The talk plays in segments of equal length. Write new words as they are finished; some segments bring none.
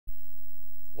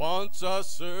Once I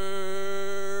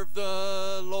served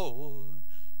the Lord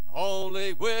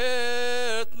only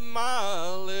with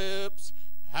my lips,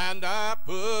 and I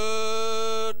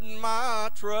put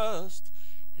my trust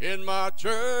in my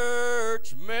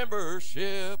church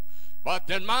membership. But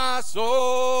then my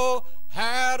soul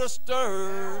had a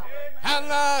stir, and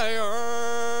I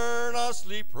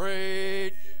earnestly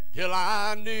prayed till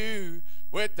I knew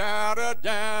without a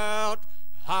doubt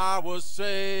I was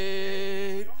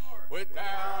saved.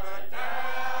 Without a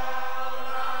doubt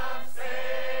I'm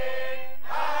saved.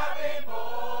 I've been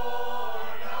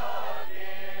born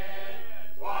again,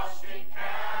 washed in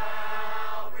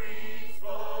Calvary's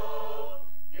flow,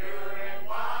 pure and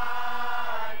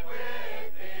white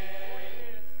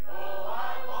within. Oh,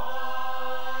 I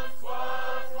once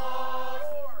was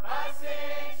lost, my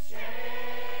sins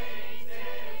changed,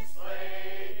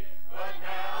 enslaved, but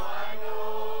now I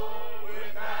know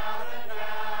without a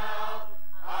doubt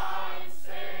I'm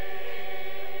saved.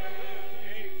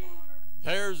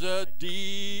 There's a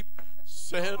deep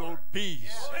settled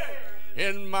peace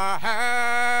in my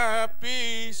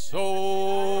happy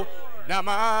soul. Now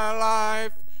my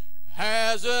life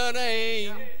has an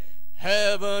aim.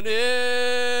 Heaven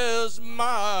is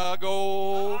my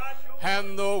goal.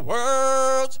 And the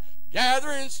world's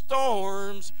gathering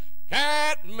storms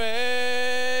can't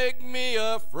make me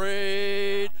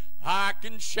afraid. I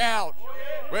can shout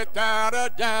without a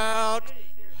doubt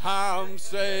I'm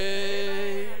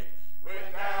saved.